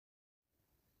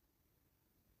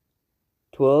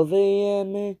12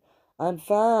 a.m. I'm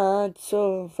fat,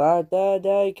 so fat that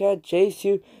I can chase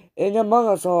you in Among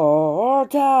Us or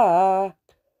attack.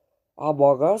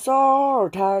 Among Us or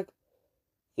attack.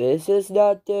 This is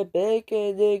not the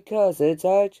beginning, cause it's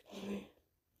actually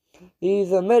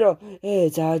the middle.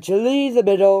 It's actually the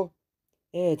middle.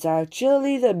 It's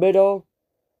actually the middle.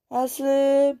 I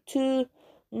slip to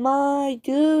my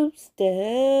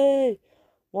doomsday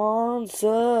once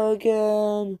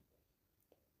again.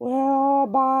 Will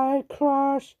my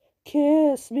crush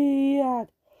kiss me and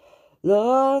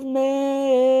love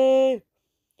me?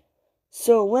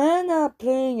 So when I'm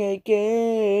playing a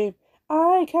game,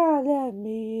 I can't let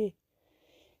me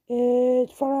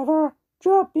it forever.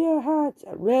 Drop your hands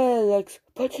and relax,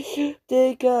 but you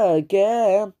think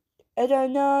again. And I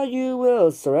know you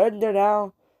will surrender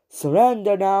now,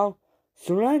 surrender now,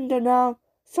 surrender now,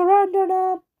 surrender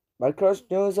now. My crush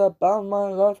knows about my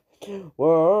love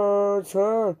towards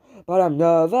her, but I'm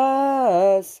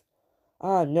nervous,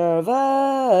 I'm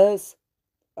nervous.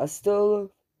 I still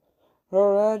love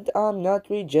her and I'm not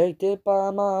rejected by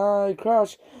my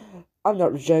crush. I'm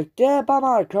not rejected by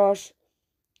my crush.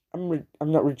 I'm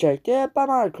not rejected by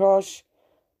my crush.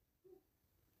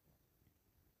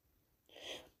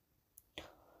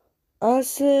 I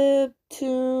slip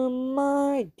to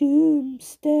my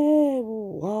doomsday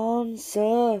once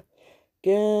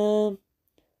again.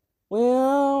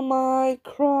 Will my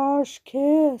crush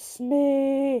kiss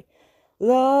me,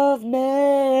 love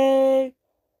me?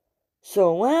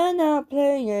 So when I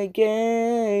play a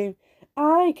game,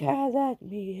 I can't let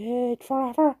me hit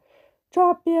forever.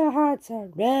 Drop your hearts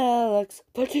and relax,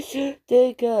 but you should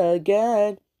think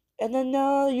again. And I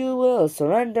know you will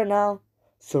surrender now,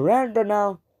 surrender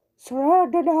now,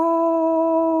 surrender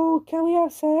now. Can we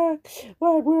have sex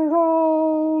when we're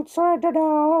old? Surrender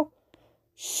now.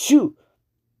 Shoot.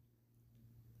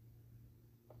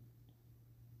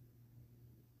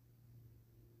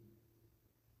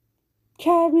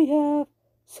 Can we have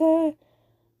sex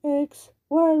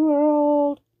when we're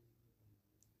old?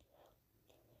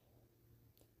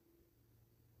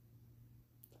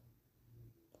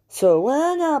 So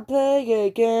when I play a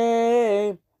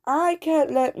game, I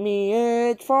can't let me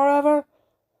it forever.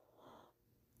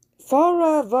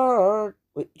 Forever.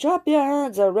 Wait, drop your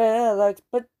hands and relax,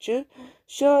 but you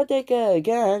should think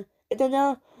again. And then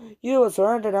now you will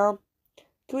surrender now.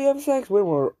 Can we have sex when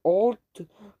we're old?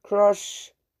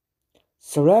 Crush.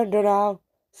 Surrender now.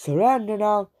 Surrender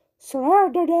now.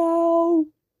 Surrender now.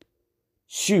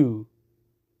 Shoo.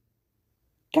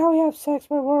 Can we have sex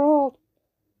when we're old?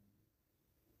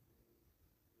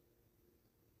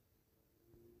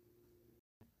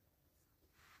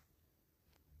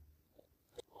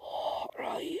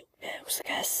 Right, music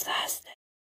is